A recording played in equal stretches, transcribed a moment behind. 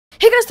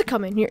Hey guys, the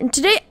comment here, and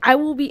today I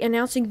will be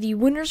announcing the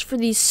winners for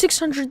the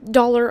 $600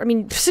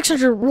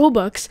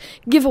 Robux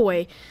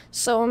giveaway.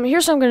 So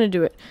here's how I'm going to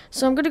do it.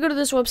 So I'm going to go to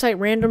this website,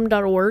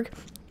 random.org,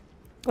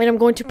 and I'm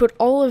going to put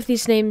all of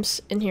these names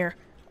in here,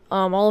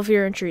 all of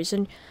your entries.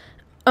 And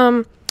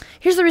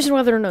here's the reason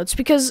why there are notes,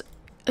 because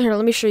here,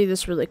 let me show you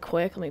this really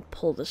quick. Let me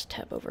pull this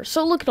tab over.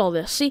 So look at all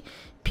this. See,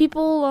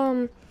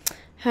 people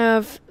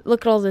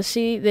look at all this.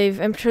 See, they've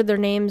entered their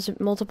names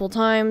multiple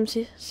times.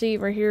 See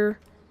right here.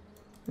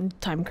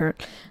 Time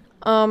current.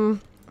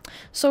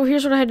 So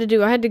here's what I had to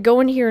do. I had to go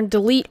in here and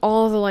delete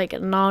all the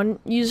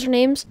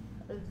non-usernames.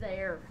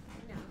 There.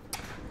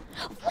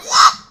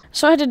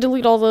 So I had to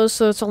delete all those,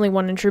 so it's only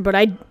one entry. But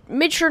I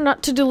made sure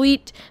not to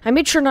delete. I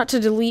made sure not to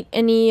delete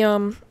any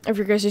of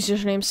your guys'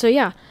 usernames. So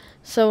yeah.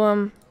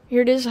 So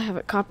here it is. I have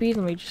it copied.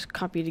 Let me just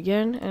copy it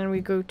again, and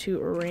we go to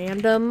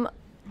random.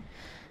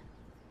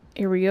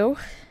 Here we go.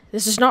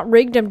 This is not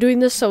rigged. I'm doing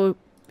this so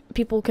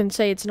people can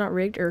say it's not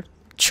rigged, or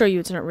show you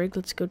it's not rigged.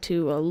 Let's go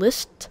to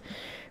list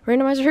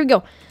randomizer. Here we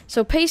go.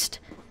 So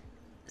paste.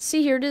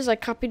 See, here it is. I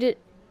copied it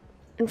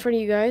in front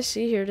of you guys.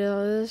 See, here it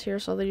is.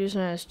 Here's all the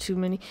usernames. Too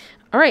many.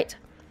 All right.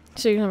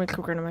 So you're gonna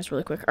click randomize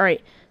really quick. All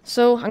right.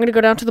 So I'm gonna go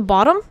down to the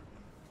bottom. I'm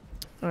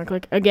gonna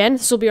click again.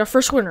 This will be our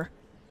first winner.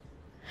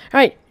 All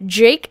right,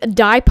 Jake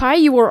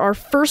DiePie, you are our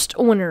first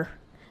winner.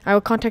 I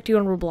will contact you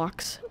on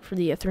Roblox for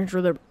the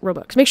 300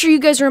 Robux. Make sure you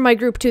guys are in my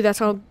group too. That's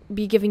how I'll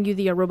be giving you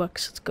the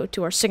Robux. Let's go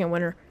to our second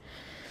winner.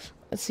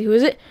 Let's see, who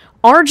is it?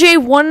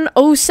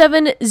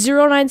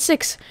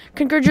 RJ107096.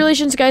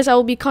 Congratulations, guys. I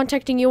will be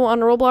contacting you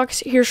on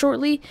Roblox here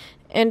shortly.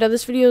 And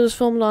this video is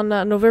filmed on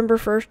November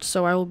 1st,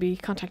 so I will be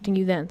contacting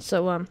you then.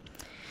 So,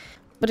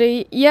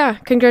 yeah,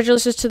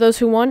 congratulations to those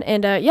who won.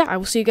 And, yeah, I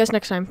will see you guys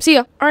next time. See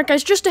ya. Alright,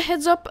 guys, just a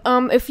heads up.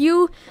 If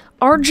you,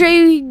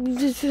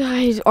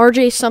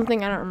 RJ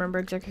something, I don't remember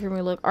exactly. Here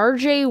we look.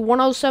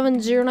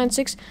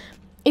 RJ107096.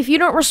 If you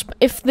don't,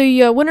 if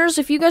the winners,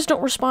 if you guys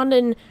don't respond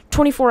in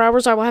 24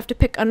 hours, I will have to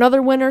pick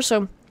another winner.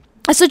 So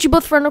I sent you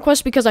both friend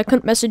requests because I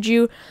couldn't message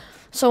you.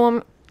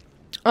 So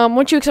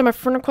once you accept my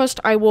friend request,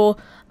 I will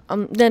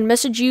then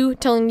message you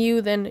telling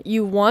you then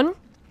you won.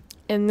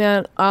 And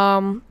then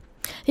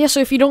yeah. So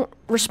if you don't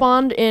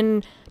respond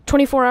in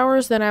 24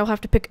 hours, then I'll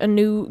have to pick a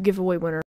new giveaway winner.